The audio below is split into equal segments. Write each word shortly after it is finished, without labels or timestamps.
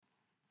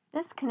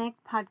This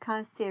Connect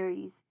podcast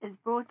series is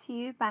brought to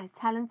you by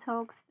Talent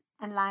Talks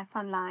and Life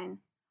Online.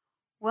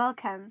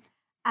 Welcome.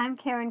 I'm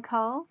Karen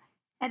Cole,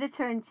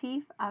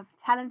 Editor-in-Chief of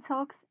Talent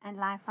Talks and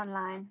Life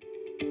Online.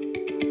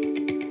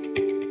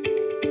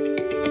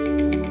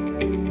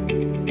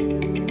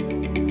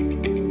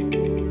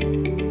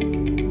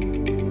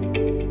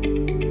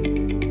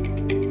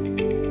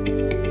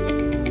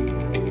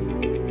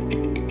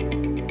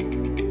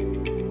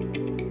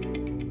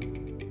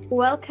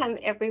 Welcome,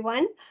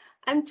 everyone.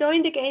 I'm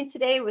joined again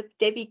today with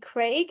Debbie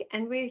Craig,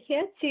 and we're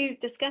here to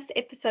discuss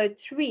episode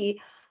 3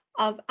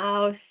 of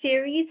our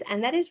series,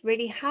 and that is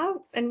really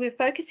how, and we're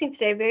focusing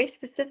today very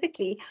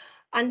specifically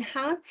on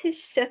how to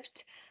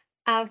shift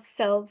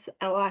ourselves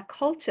or our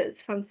cultures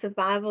from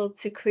survival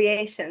to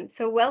creation.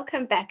 So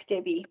welcome back,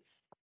 Debbie.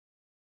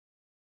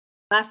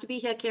 Nice to be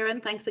here, Karen.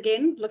 Thanks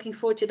again. Looking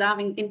forward to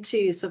diving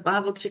into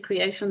survival to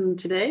creation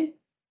today.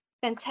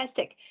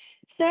 Fantastic.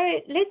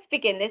 So let's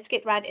begin. Let's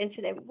get right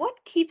into them. What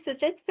keeps us?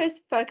 Let's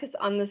first focus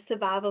on the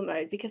survival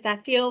mode, because I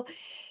feel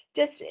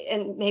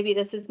and maybe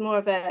this is more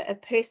of a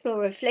personal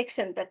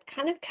reflection, but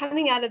kind of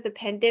coming out of the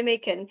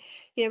pandemic and,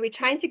 we're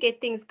trying to get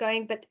things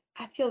going, but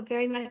I feel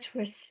very much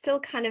we're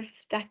still kind of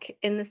stuck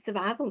in the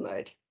survival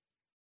mode.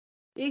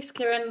 Yes,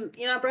 Karen,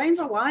 our brains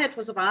are wired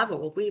for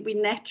survival. We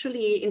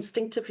naturally,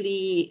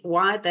 instinctively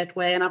wired that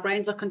way, and our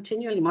brains are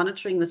continually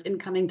monitoring this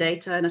incoming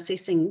data and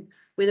assessing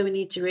whether we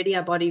need to ready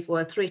our body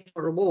for a threat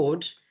or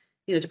reward,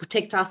 to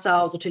protect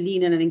ourselves or to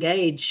lean in and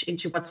engage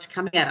into what's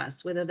coming at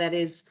us, whether that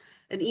is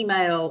an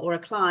email or a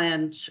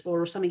client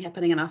or something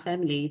happening in our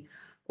family,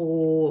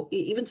 or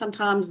even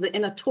sometimes the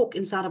inner talk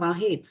inside of our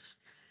heads.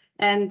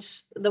 And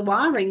the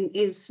wiring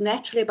is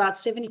naturally about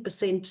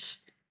 70%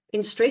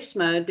 in stress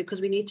mode,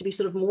 because we need to be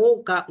sort of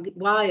more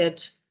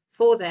wired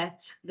for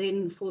that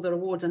than for the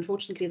rewards.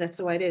 Unfortunately, that's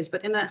the way it is.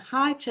 But in a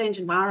high change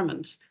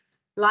environment,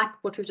 like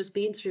what we've just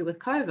been through with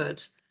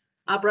COVID,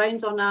 our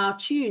brains are now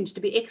tuned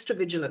to be extra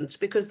vigilant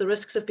because the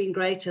risks have been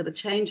greater, the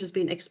change has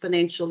been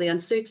exponential, the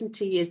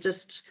uncertainty is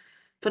just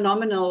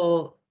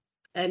phenomenal,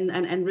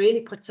 and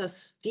really puts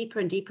us deeper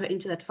and deeper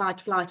into that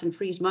fight, flight, and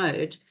freeze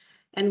mode.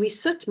 And we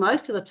sit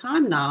most of the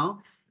time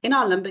now in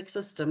our limbic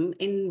system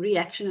in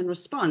reaction and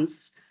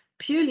response,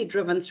 purely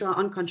driven through our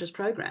unconscious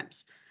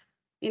programs.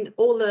 In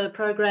all the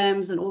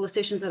programs and all the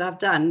sessions that I've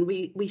done,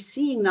 we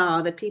see now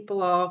that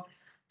people are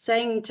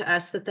saying to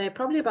us that they're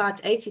probably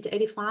about 80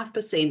 to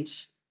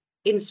 85%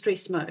 in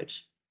stress mode.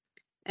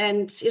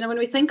 And, when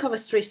we think of a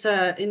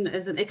stressor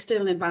as an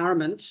external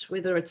environment,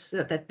 whether it's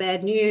that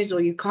bad news,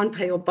 or you can't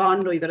pay your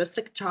bond, or you've got a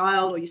sick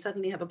child, or you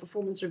suddenly have a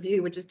performance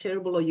review, which is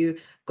terrible, or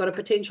you've got a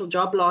potential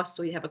job loss,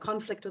 or you have a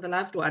conflict with a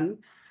loved one,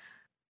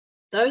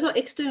 those are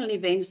external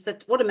events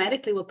that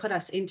automatically will put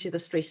us into the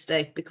stress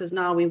state, because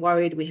now we're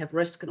worried, we have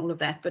risk and all of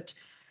that. But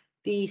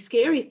the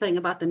scary thing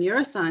about the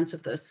neuroscience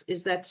of this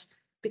is that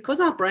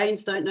because our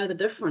brains don't know the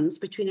difference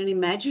between an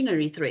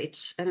imaginary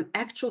threat and an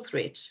actual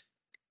threat,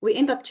 we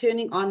end up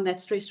turning on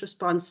that stress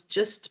response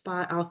just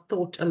by our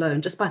thought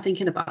alone, just by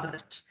thinking about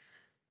it.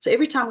 So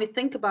every time we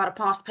think about a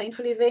past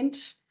painful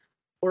event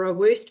or a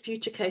worst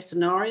future case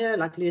scenario,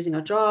 like losing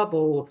a job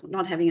or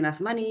not having enough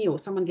money or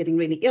someone getting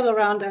really ill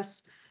around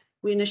us,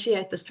 we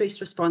initiate the stress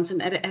response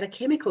and at a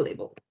chemical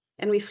level.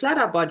 And we flood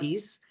our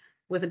bodies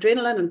with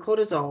adrenaline and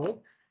cortisol,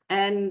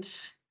 and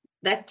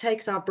that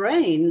takes our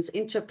brains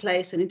into a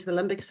place and into the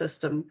limbic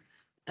system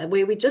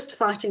where we're just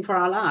fighting for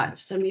our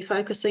lives, and we're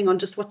focusing on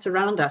just what's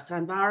around us, our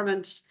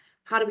environment,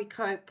 how do we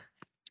cope,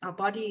 our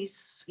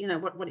bodies,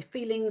 what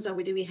feelings do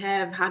we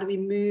have, how do we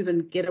move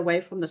and get away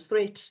from this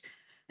threat,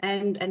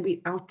 and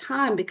our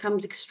time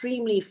becomes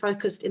extremely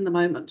focused in the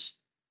moment.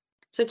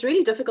 So it's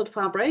really difficult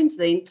for our brains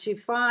then to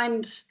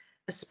find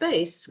a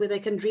space where they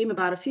can dream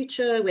about a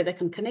future, where they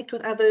can connect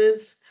with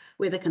others,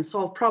 where they can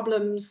solve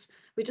problems.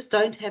 We just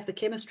don't have the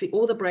chemistry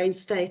or the brain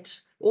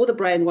state or the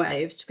brain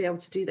waves to be able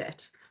to do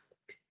that.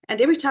 And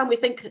every time we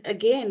think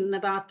again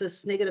about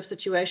this negative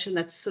situation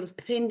that's sort of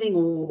pending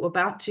or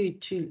about to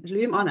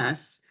loom on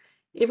us,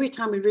 every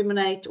time we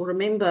ruminate or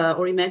remember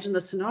or imagine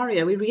the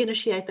scenario, we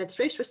reinitiate that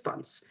stress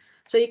response.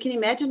 So you can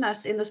imagine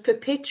us in this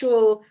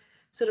perpetual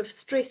sort of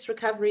stress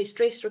recovery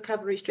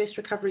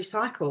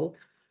cycle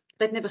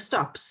that never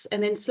stops.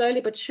 And then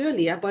slowly but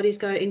surely, our bodies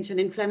go into an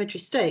inflammatory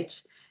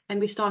state, and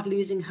we start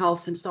losing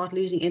health and start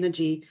losing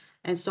energy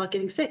and start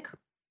getting sick.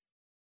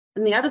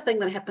 And the other thing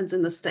that happens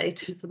in this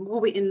state is the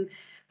more we're in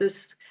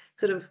this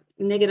sort of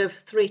negative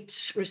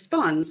threat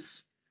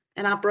response,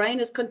 and our brain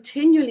is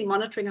continually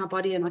monitoring our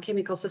body and our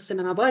chemical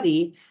system in our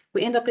body,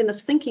 we end up in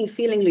this thinking,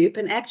 feeling loop.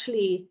 And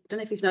actually, I don't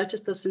know if you've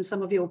noticed this in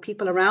some of your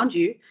people around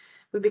you,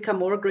 we become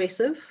more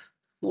aggressive,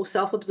 more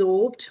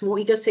self-absorbed, more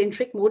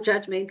egocentric, more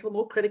judgmental,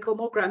 more critical,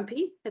 more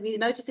grumpy. Have you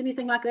noticed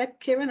anything like that,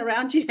 Karen,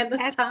 around you in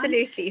this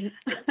Absolutely.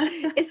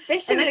 Time?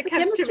 Especially when it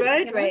comes to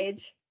road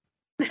rage.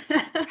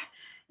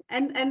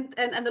 And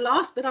the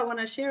last bit I want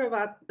to share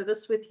about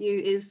this with you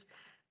is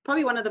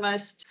probably one of the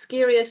most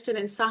scariest and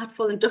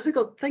insightful and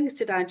difficult things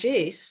to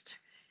digest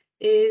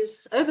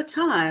is over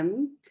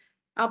time,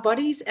 our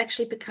bodies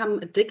actually become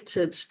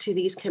addicted to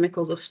these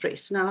chemicals of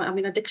stress. Now, I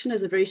mean, addiction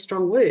is a very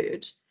strong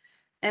word,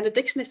 and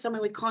addiction is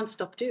something we can't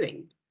stop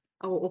doing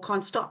or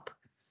can't stop.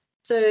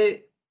 So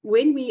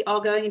when we are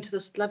going into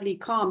this lovely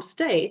calm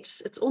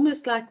state, it's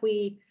almost like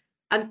we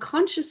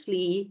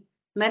unconsciously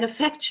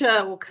manufacture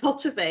or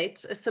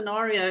cultivate a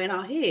scenario in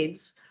our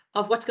heads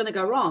of what's going to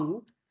go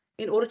wrong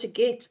in order to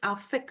get our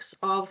fix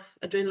of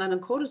adrenaline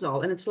and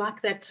cortisol. And it's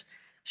like that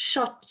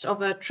shot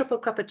of a triple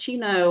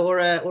cappuccino or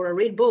a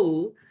Red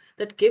Bull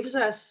that gives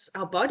us,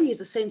 our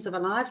bodies, a sense of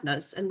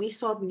aliveness, and we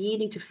start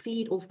needing to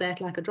feed off that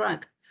like a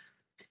drug.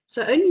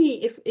 So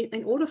only if,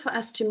 in order for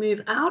us to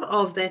move out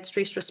of that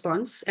stress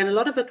response, and a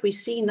lot of it we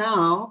see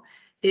now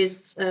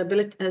is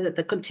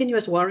the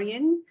continuous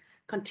worrying,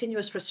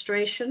 continuous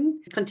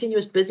frustration,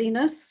 continuous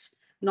busyness,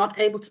 not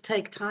able to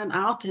take time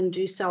out and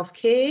do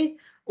self-care,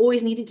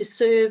 always needing to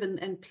serve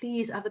and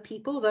please other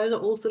people. Those are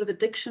all sort of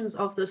addictions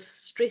of this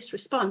stress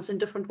response in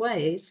different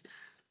ways.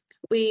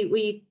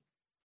 We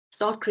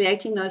start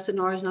creating those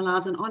scenarios in our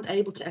lives and aren't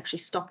able to actually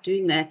stop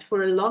doing that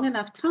for a long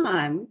enough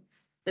time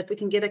that we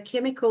can get a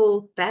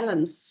chemical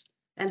balance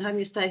and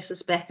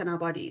homeostasis back in our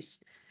bodies.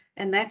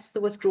 And that's the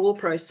withdrawal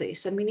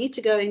process. And we need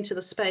to go into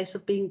the space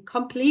of being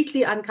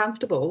completely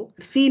uncomfortable,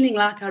 feeling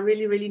like I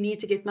really, really need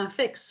to get my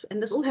fix.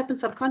 And this all happens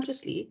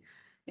subconsciously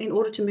in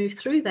order to move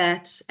through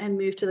that and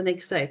move to the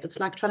next state. It's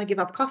like trying to give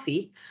up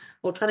coffee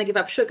or trying to give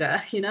up sugar,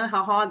 you know,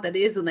 how hard that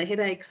is, and the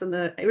headaches and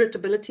the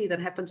irritability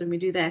that happens when we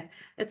do that.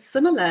 It's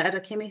similar at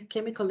a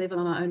chemical level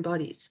in our own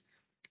bodies.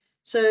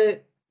 So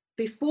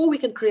before we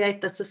can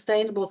create the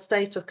sustainable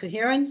state of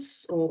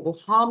coherence or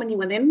harmony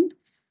within,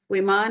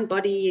 where mind,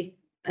 body,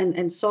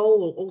 and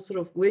soul are all sort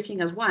of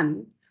working as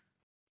one,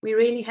 we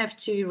really have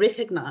to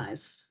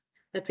recognize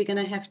that we're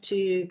going to have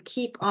to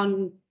keep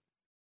on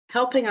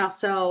helping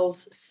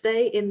ourselves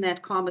stay in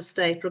that calmer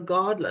state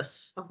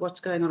regardless of what's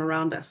going on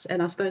around us.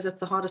 And I suppose that's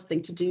the hardest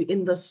thing to do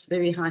in this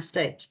very high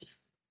state.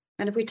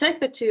 And if we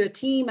take that to a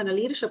team and a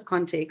leadership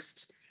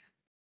context,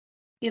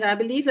 you know, I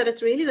believe that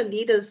it's really the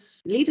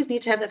leaders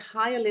need to have that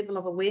higher level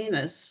of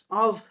awareness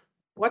of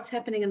what's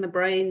happening in the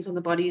brains and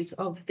the bodies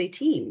of their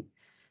team.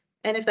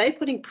 And if they're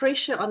putting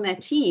pressure on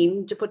that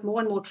team to put more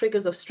and more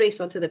triggers of stress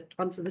onto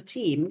the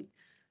team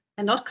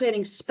and not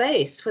creating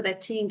space for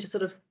that team to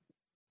sort of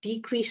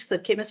decrease the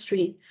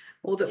chemistry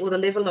or the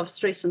level of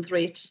stress and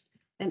threat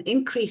and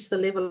increase the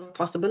level of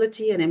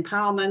possibility and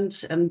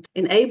empowerment and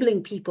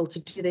enabling people to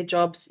do their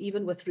jobs,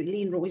 even with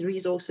lean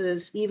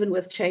resources, even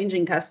with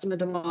changing customer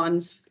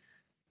demands,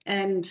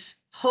 and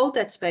hold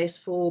that space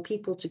for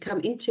people to come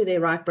into their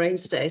right brain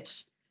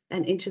state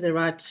and into their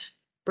right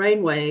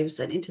brain waves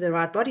and into their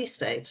right body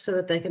state so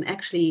that they can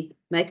actually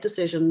make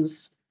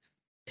decisions,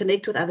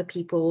 connect with other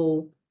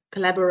people,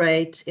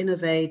 collaborate,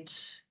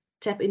 innovate,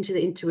 tap into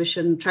the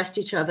intuition, trust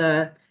each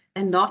other,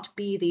 and not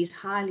be these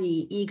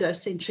highly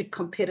egocentric,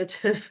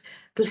 competitive,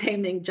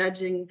 blaming,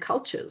 judging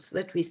cultures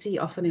that we see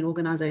often in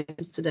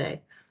organizations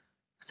today.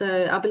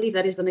 So I believe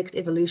that is the next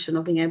evolution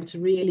of being able to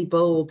really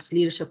build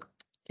leadership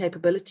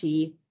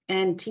capability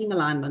and team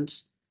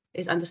alignment,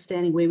 is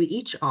understanding where we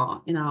each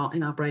are in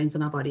our brains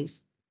and our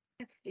bodies.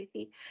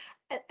 Absolutely.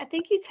 I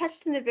think you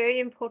touched on a very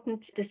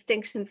important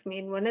distinction for me.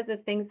 And one of the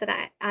things that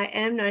I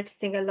am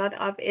noticing a lot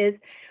of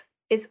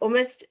is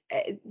almost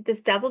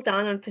this double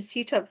down on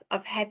pursuit of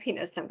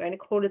happiness. I'm going to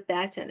call it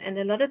that. And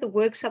a lot of the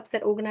workshops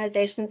that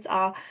organizations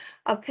are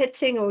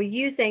pitching or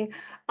using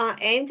are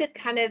aimed at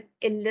kind of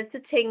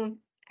eliciting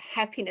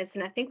happiness.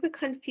 And I think we're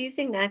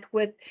confusing that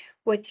with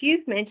what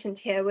you've mentioned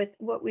here with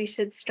what we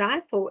should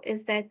strive for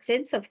is that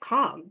sense of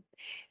calm,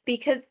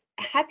 because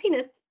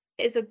happiness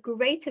is a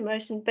great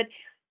emotion, but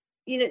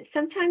you know,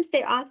 sometimes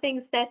there are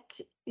things that,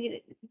 you know,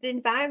 the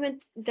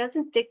environment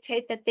doesn't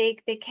dictate that they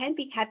can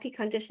be happy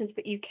conditions,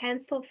 but you can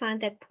still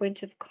find that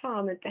point of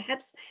calm. And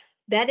perhaps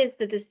that is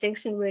the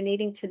distinction we're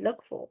needing to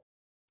look for.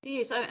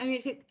 Yes, I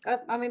mean,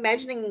 I'm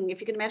imagining, if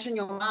you can imagine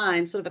your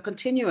mind, sort of a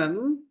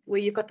continuum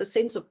where you've got the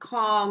sense of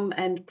calm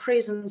and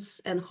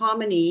presence and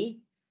harmony.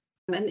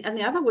 And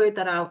the other word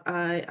that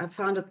I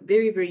found it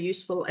very, very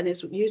useful and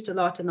is used a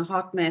lot in the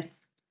HeartMath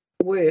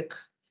work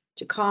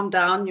to calm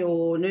down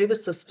your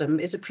nervous system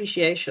is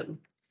appreciation.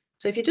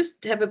 So if you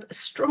just have a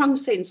strong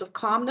sense of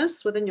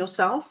calmness within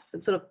yourself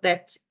and sort of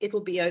that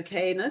it'll be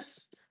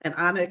okayness and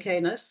I'm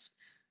okayness,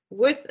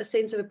 with a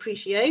sense of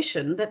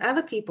appreciation that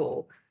other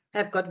people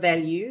have got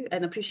value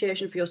and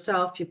appreciation for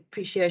yourself,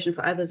 appreciation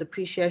for others,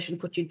 appreciation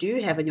for what you do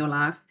have in your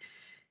life,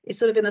 is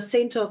sort of in the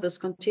center of this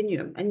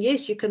continuum. And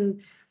yes, you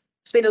can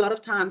spend a lot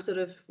of time sort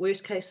of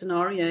worst case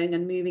scenarioing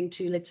and moving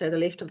to, let's say, the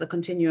left of the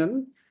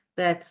continuum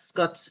that's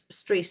got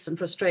stress and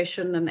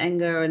frustration and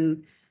anger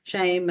and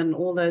shame and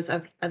all those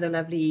other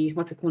lovely,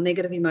 what we call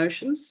negative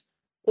emotions.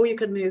 Or you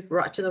can move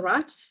right to the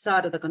right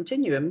side of the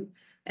continuum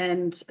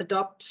and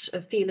adopt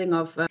a feeling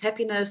of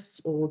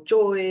happiness or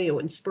joy or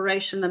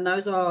inspiration. And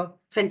those are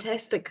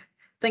fantastic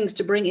things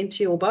to bring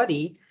into your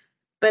body.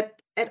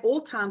 But at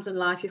all times in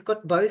life, you've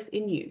got both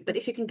in you. But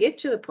if you can get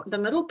to the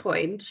middle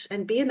point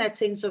and be in that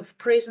sense of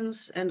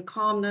presence and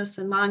calmness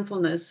and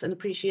mindfulness and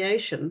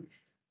appreciation,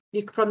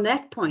 from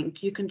that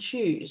point, you can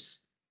choose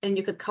and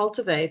you can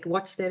cultivate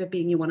what state of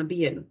being you want to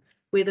be in.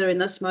 Whether in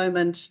this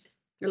moment,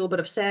 a little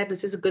bit of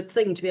sadness is a good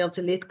thing to be able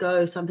to let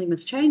go of something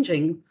that's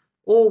changing,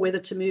 or whether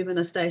to move in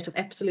a state of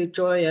absolute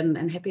joy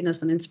and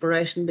happiness and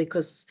inspiration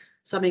because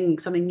something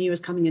new is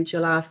coming into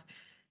your life.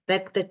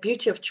 That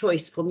beauty of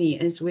choice for me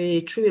is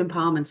where true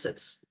empowerment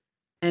sits,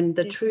 and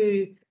the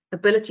true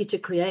ability to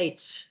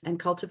create and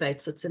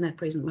cultivate sits in that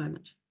present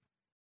moment.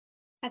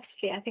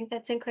 Absolutely. I think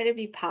that's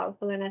incredibly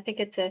powerful. And I think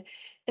it's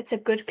a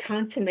good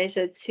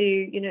countermeasure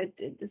to,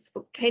 this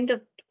trend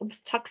of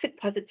almost toxic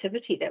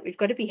positivity that we've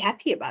got to be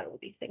happy about all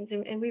these things.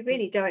 And we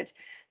really don't.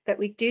 But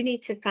we do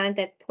need to find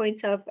that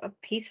point of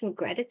peace and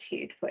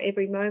gratitude for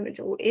every moment,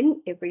 or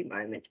in every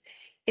moment,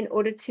 in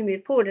order to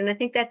move forward. And I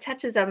think that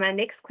touches on my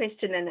next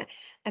question. And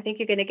I think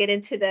you're going to get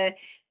into the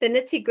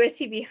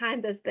nitty-gritty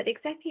behind this. But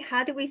exactly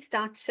how do we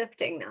start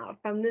shifting now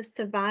from this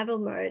survival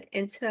mode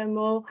into a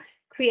more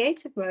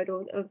creative mode,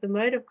 or the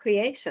mode of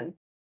creation?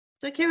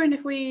 So Karen,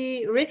 if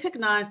we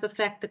recognize the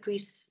fact that we're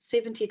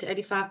 70 to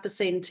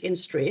 85% in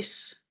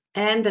stress,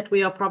 and that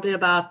we are probably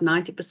about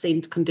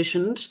 90%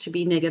 conditioned to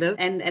be negative,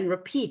 and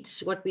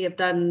repeat what we have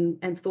done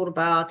and thought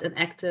about and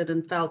acted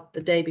and felt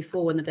the day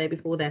before and the day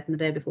before that and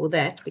the day before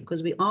that,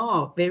 because we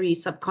are very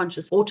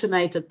subconscious,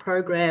 automated,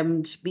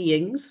 programmed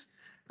beings,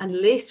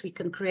 unless we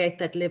can create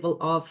that level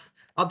of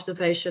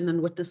observation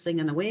and witnessing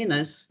and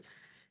awareness,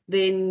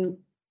 then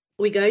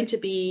we're going to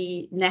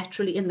be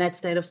naturally in that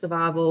state of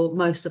survival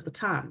most of the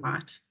time,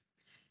 right?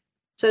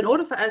 So in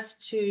order for us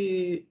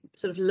to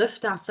sort of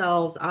lift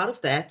ourselves out of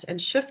that and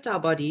shift our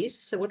bodies,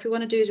 so what we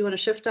want to do is we want to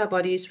shift our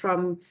bodies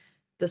from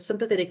the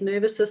sympathetic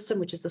nervous system,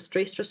 which is the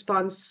stress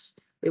response,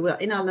 where we're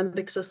in our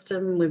limbic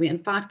system, where we're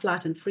in fight,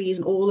 flight, and freeze,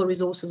 and all the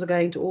resources are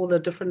going to all the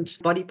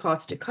different body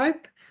parts to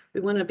cope. We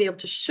want to be able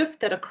to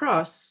shift that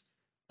across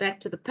back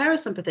to the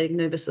parasympathetic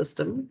nervous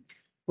system,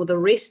 or the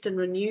rest and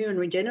renew and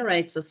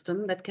regenerate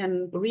system that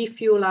can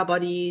refuel our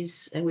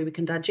bodies, and where we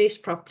can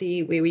digest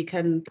properly, where we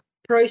can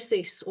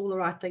process all the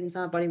right things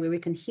in our body, where we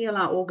can heal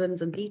our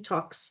organs and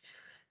detox.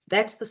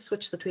 That's the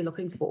switch that we're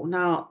looking for.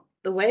 Now,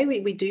 the way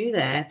we do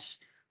that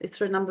is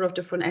through a number of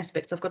different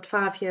aspects. I've got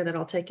 5 here that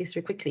I'll take you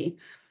through quickly.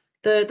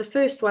 The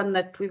first one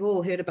that we've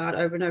all heard about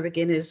over and over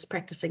again is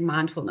practicing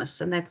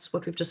mindfulness. And that's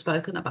what we've just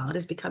spoken about,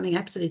 is becoming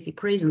absolutely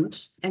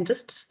present. And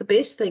just the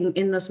best thing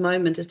in this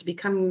moment is to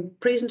become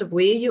present of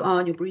where you are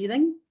in your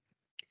breathing.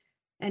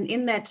 And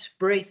in that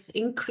breath,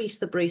 increase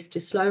the breath to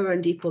slower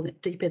and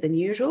deeper than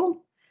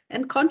usual.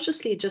 And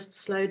consciously just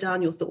slow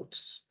down your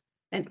thoughts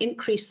and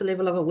increase the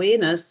level of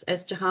awareness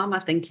as to how am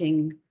I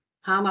thinking,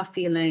 how am I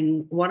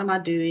feeling, what am I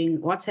doing,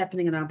 what's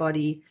happening in our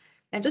body.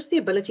 And just the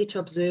ability to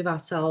observe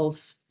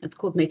ourselves. It's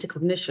called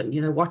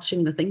metacognition,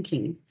 watching the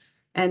thinking.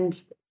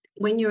 And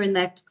when you're in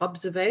that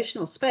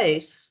observational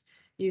space,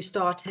 you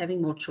start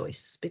having more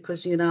choice,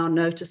 because you're now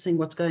noticing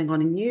what's going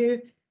on in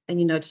you, and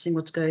you're noticing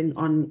what's going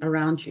on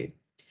around you.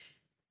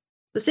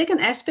 The second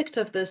aspect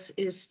of this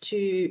is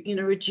to,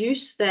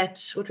 reduce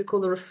that, what we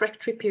call the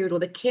refractory period, or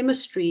the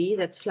chemistry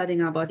that's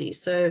flooding our body.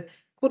 So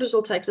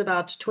cortisol takes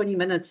about 20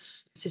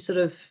 minutes to sort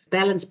of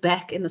balance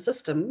back in the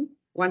system.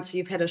 Once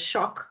you've had a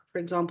shock, for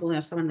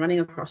example, someone running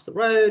across the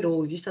road,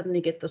 or you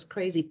suddenly get this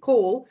crazy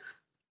call.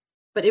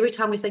 But every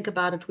time we think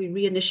about it, we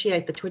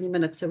reinitiate the 20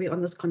 minutes. So we're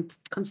on this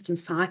constant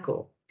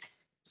cycle.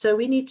 So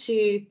we need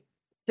to,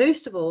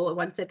 first of all,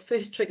 once that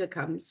first trigger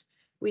comes,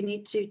 we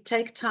need to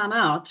take time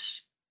out.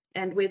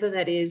 And whether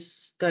that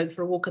is going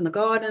for a walk in the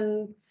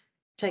garden,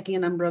 taking a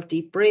number of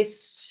deep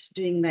breaths,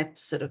 doing that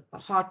sort of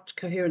heart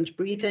coherent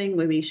breathing,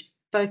 where we're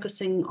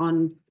focusing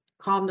on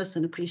calmness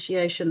and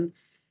appreciation,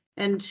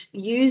 and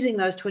using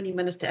those 20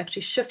 minutes to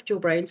actually shift your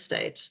brain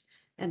state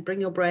and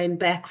bring your brain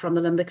back from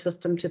the limbic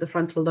system to the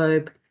frontal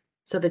lobe,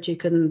 so that you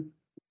can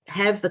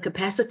have the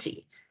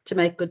capacity to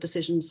make good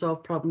decisions,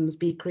 solve problems,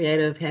 be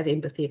creative, have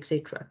empathy,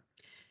 etc.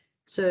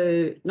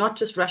 So not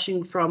just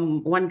rushing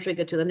from one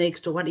trigger to the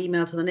next, or one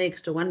email to the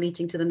next, or one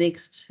meeting to the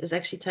next, is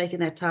actually taking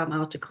that time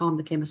out to calm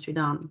the chemistry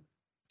down.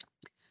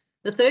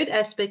 The third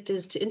aspect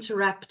is to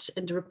interrupt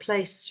and to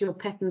replace your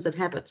patterns and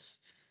habits.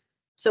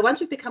 So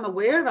once we've become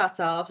aware of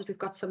ourselves, that we've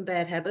got some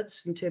bad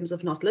habits in terms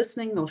of not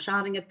listening, or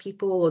shouting at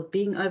people, or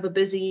being over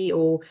busy,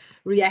 or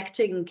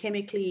reacting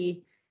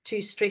chemically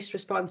to stress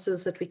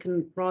responses that we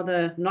can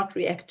rather not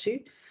react to,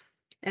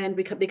 and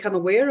we can become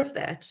aware of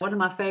that. One of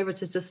my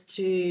favorites is just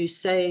to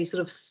say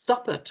sort of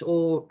stop it,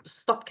 or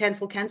stop,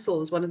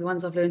 cancel is one of the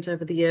ones I've learned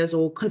over the years,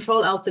 or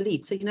Control Alt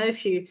Delete. So,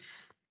 if you're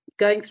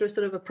going through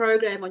sort of a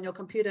program on your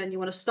computer and you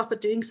want to stop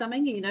it doing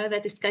something,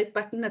 that escape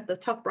button at the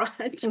top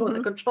right, or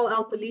the Control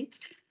Alt Delete,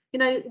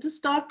 just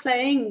start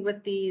playing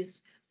with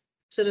these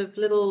sort of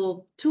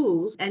little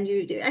tools, and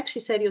you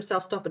actually say to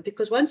yourself, stop it.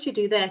 Because once you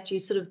do that,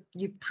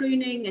 you're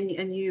pruning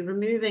and you're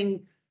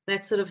removing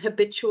that sort of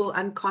habitual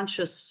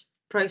unconscious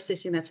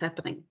processing that's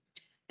happening.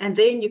 And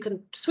then you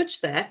can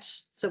switch that.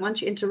 So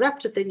once you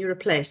interrupt it, then you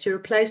replace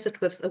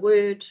it with a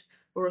word,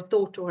 or a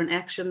thought, or an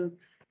action,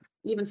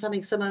 even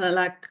something similar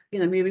like,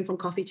 moving from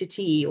coffee to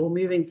tea, or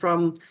moving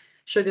from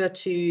sugar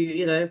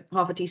to,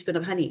 half a teaspoon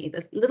of honey.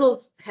 The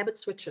little habit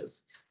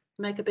switches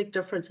make a big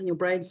difference, and your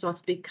brain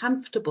starts to be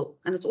comfortable.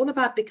 And it's all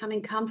about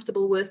becoming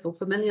comfortable with or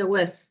familiar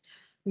with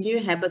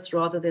new habits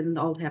rather than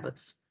the old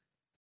habits.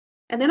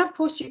 And then, of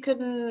course, you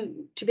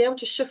can, to be able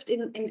to shift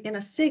in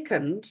a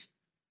second,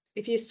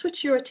 if you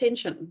switch your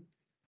attention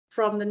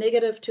from the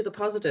negative to the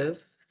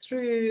positive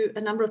through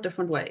a number of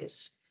different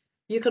ways.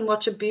 You can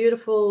watch a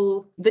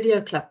beautiful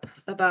video clip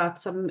about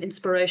some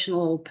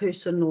inspirational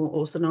person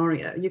or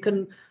scenario. You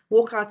can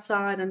walk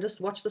outside and just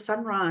watch the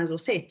sunrise or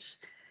set.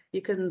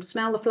 You can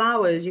smell the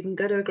flowers. You can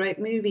go to a great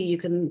movie. You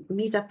can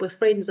meet up with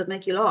friends that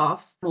make you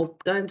laugh, or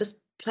go and just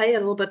play a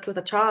little bit with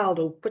a child,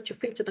 or put your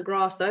feet in the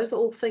grass. Those are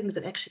all things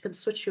that actually can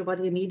switch your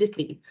body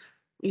immediately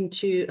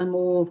into a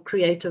more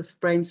creative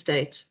brain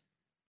state.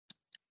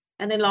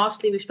 And then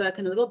lastly, we've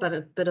spoken a little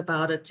bit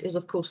about it, is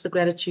of course the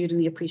gratitude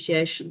and the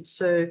appreciation.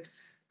 So,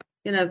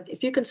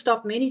 if you can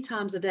stop many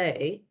times a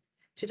day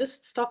to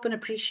just stop and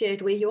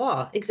appreciate where you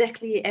are,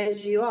 exactly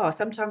as you are.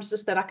 Sometimes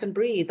just that I can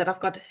breathe, that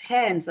I've got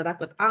hands, that I've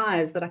got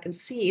eyes, that I can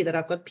see, that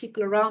I've got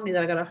people around me,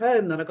 that I've got a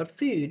home, that I've got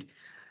food.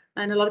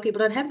 And a lot of people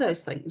don't have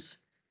those things.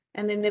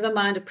 And then never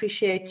mind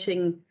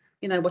appreciating,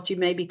 what you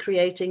may be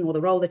creating, or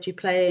the role that you're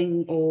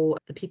playing, or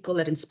the people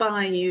that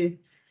inspire you.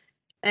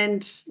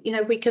 And,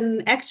 we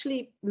can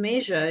actually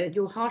measure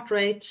your heart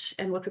rate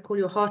and what we call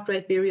your heart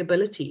rate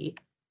variability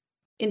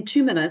in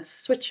 2 minutes,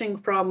 switching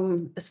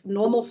from a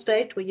normal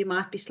state where you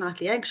might be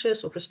slightly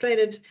anxious or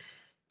frustrated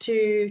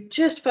to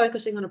just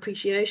focusing on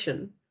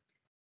appreciation.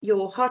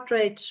 Your heart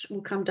rate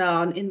will come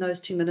down in those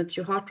 2 minutes.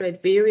 Your heart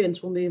rate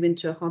variance will move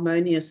into a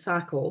harmonious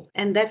cycle.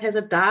 And that has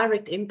a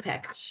direct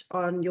impact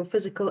on your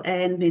physical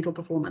and mental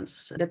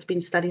performance. That's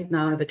been studied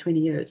now over 20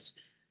 years.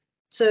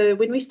 So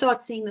when we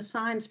start seeing the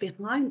science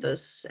behind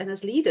this, and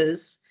as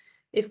leaders,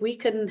 if we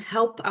can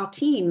help our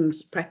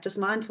teams practice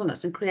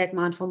mindfulness and create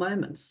mindful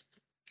moments,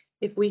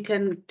 if we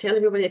can tell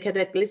everybody,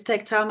 okay, let's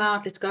take time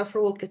out, let's go for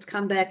a walk, let's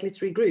come back, let's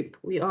regroup,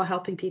 we are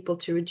helping people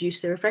to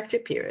reduce their refractory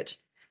period.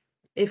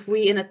 If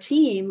we in a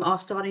team are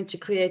starting to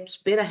create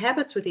better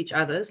habits with each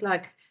other,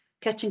 like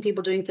catching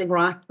people doing things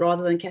right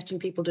rather than catching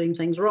people doing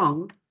things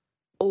wrong,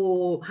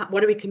 or what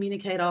do we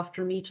communicate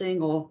after a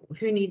meeting, or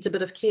who needs a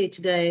bit of care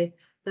today,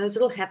 those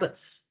little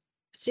habits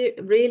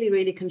really,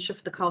 really can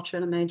shift the culture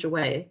in a major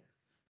way.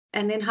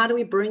 And then how do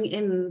we bring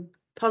in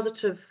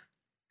positive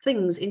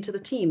things into the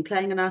team,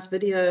 playing a nice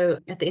video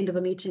at the end of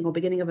a meeting or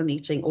beginning of a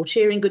meeting, or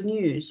sharing good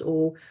news,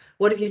 or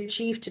what have you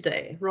achieved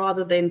today,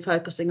 rather than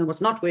focusing on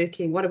what's not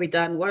working, what have we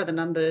done, what are the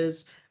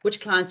numbers,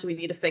 which clients do we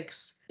need to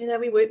fix. We're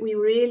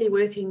really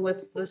working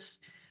with this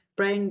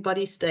brain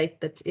body state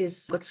that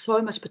is got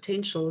so much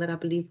potential that I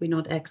believe we're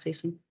not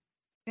accessing.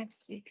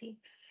 Absolutely.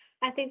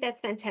 I think that's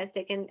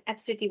fantastic, and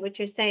absolutely what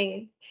you're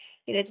saying,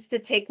 just the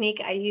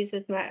technique I use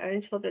with my own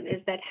children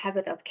is that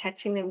habit of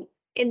catching them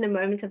in the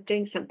moment of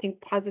doing something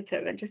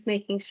positive, and just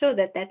making sure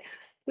that that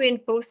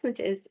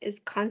reinforcement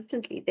is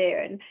constantly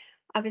there. And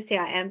obviously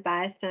I am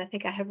biased, and I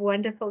think I have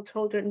wonderful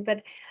children,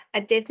 but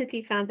I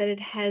definitely found that it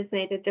has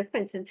made a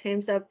difference in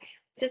terms of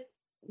just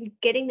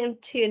getting them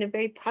to, in a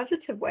very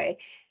positive way,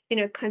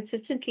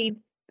 consistently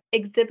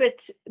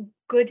exhibit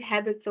good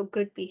habits or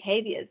good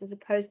behaviors, as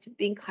opposed to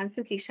being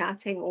constantly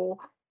shouting or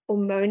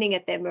moaning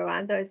at them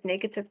around those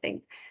negative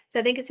things. So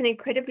I think it's an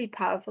incredibly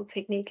powerful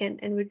technique, and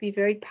would be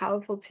very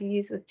powerful to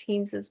use with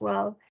teams as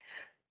well.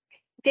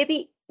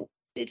 Debbie,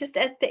 just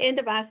at the end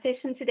of our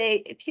session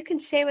today, if you can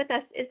share with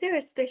us, is there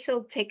a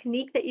special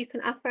technique that you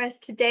can offer us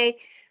today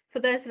for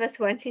those of us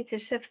wanting to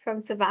shift from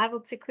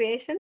survival to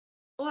creation?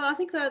 Well, I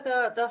think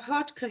that the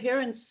heart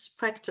coherence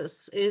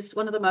practice is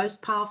one of the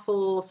most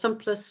powerful,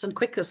 simplest and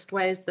quickest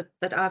ways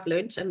that I've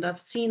learned. And I've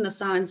seen the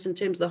science in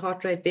terms of the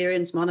heart rate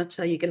variance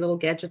monitor. You get a little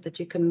gadget that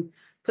you can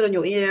put on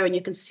your ear, and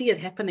you can see it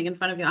happening in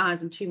front of your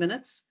eyes in 2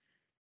 minutes.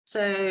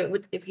 So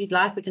if you'd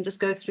like, we can just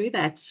go through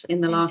that in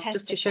the last,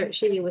 just to share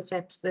you with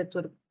that's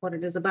what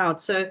it is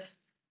about. So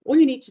all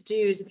you need to do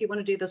is, if you want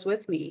to do this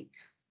with me,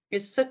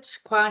 is sit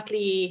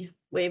quietly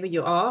wherever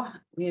you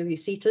are, wherever you're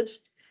seated,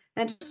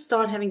 and just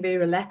start having very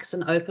relaxed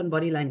and open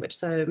body language.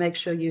 So make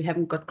sure you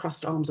haven't got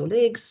crossed arms or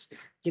legs,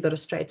 you've got a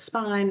straight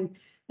spine,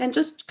 and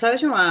just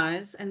close your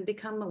eyes and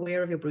become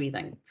aware of your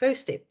breathing.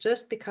 First step,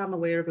 just become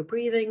aware of your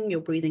breathing in, you're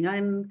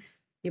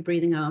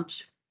breathing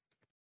out.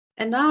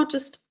 And now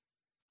just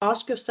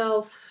ask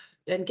yourself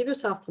and give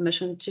yourself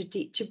permission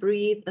to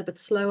breathe a bit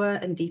slower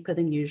and deeper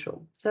than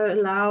usual. So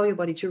allow your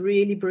body to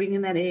really bring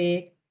in that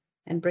air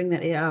and bring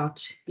that air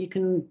out. You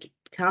can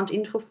count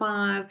in for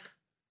 5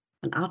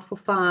 and out for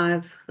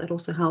 5. That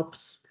also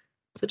helps.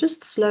 So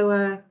just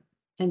slower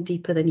and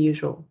deeper than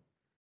usual.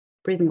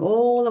 Breathing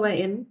all the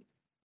way in.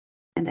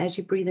 And as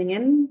you're breathing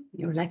in,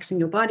 you're relaxing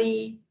your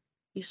body.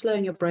 You're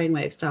slowing your brain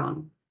waves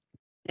down.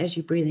 As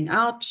you're breathing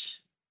out,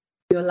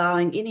 you're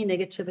allowing any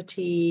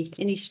negativity,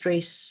 any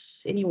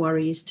stress, any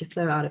worries to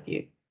flow out of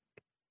you.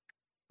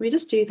 We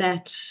just do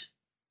that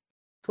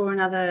for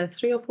another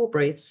 3 or 4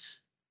 breaths.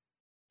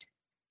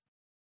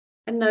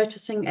 And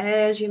noticing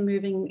as you're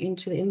moving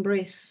into the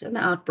in-breath and the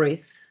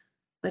out-breath,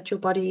 that your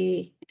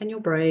body and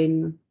your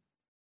brain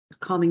is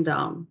calming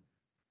down.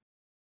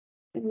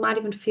 You might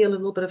even feel a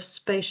little bit of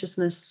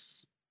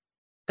spaciousness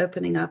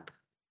opening up,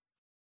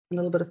 a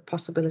little bit of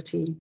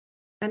possibility.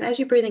 And as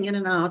you're breathing in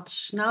and out,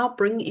 now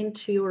bring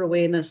into your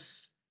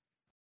awareness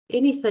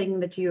anything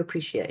that you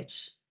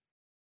appreciate.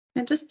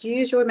 And just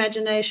use your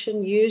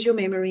imagination, use your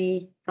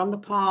memory from the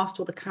past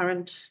or the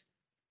current.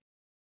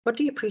 What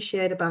do you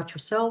appreciate about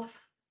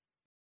yourself,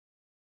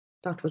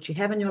 about what you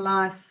have in your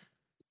life,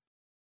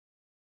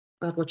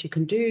 about what you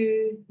can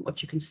do,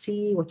 what you can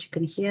see, what you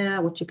can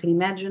hear, what you can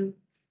imagine?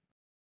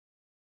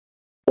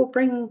 Or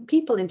bring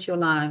people into your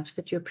lives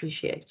that you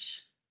appreciate.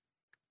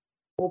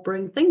 Or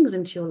bring things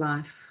into your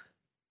life.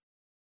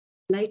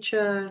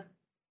 Nature,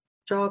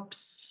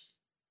 jobs,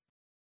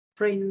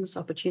 friends,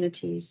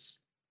 opportunities.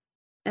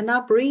 And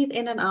now breathe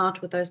in and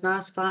out with those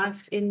nice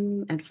 5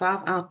 in and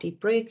 5 out deep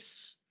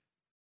breaths.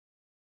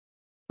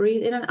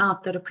 Breathe in and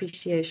out that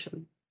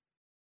appreciation.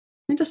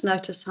 And just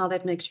notice how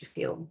that makes you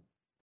feel.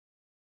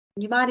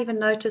 You might even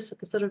notice at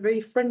the sort of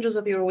very fringes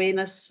of your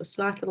awareness, a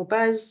slight little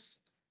buzz,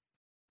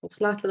 or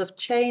slight little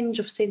change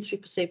of sensory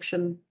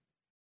perception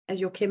as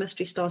your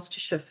chemistry starts to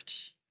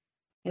shift.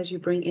 As you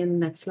bring in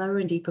that slower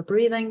and deeper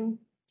breathing,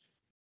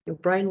 your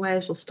brain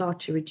waves will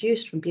start to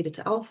reduce from beta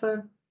to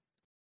alpha,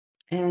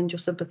 and your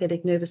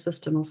sympathetic nervous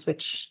system will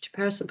switch to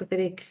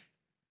parasympathetic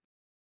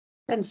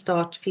and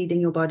start feeding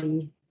your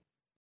body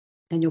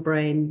and your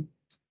brain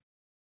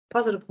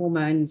positive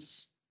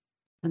hormones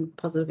and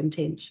positive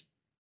intent.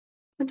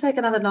 And take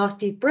another nice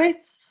deep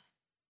breath,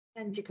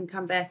 and you can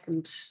come back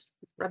and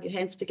rub your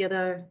hands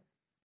together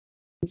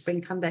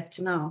and come back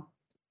to now.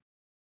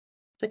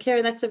 So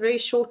Karen, that's a very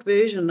short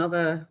version of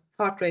a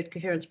heart rate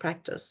coherence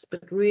practice,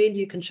 but really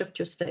you can shift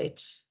your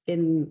state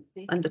in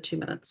under 2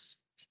 minutes.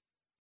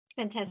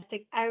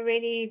 Fantastic. I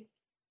really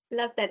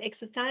love that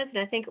exercise, and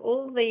I think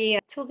all the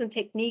tools and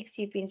techniques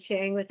you've been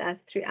sharing with us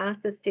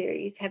throughout the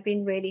series have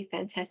been really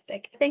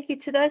fantastic. Thank you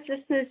to those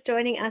listeners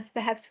joining us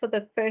perhaps for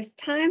the first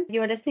time.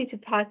 You are listening to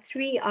part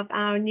 3 of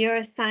our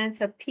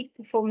Neuroscience of Peak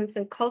Performance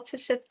and Culture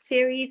Shift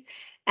series,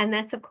 and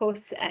that's of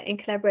course in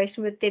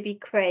collaboration with Debbie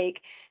Craig.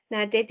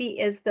 Now, Debbie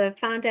is the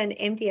founder and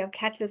MD of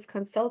Catalyst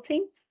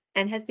Consulting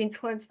and has been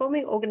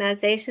transforming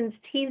organizations,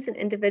 teams, and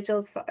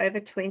individuals for over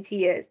 20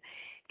 years.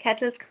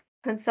 Catalyst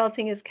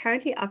Consulting is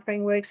currently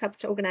offering workshops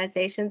to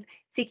organizations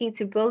seeking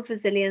to build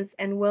resilience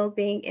and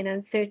well-being in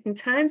uncertain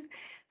times.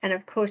 And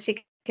of course, you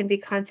can be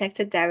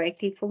contacted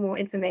directly for more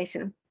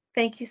information.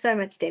 Thank you so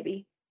much,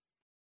 Debbie.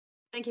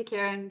 Thank you,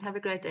 Karen. Have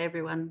a great day,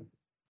 everyone.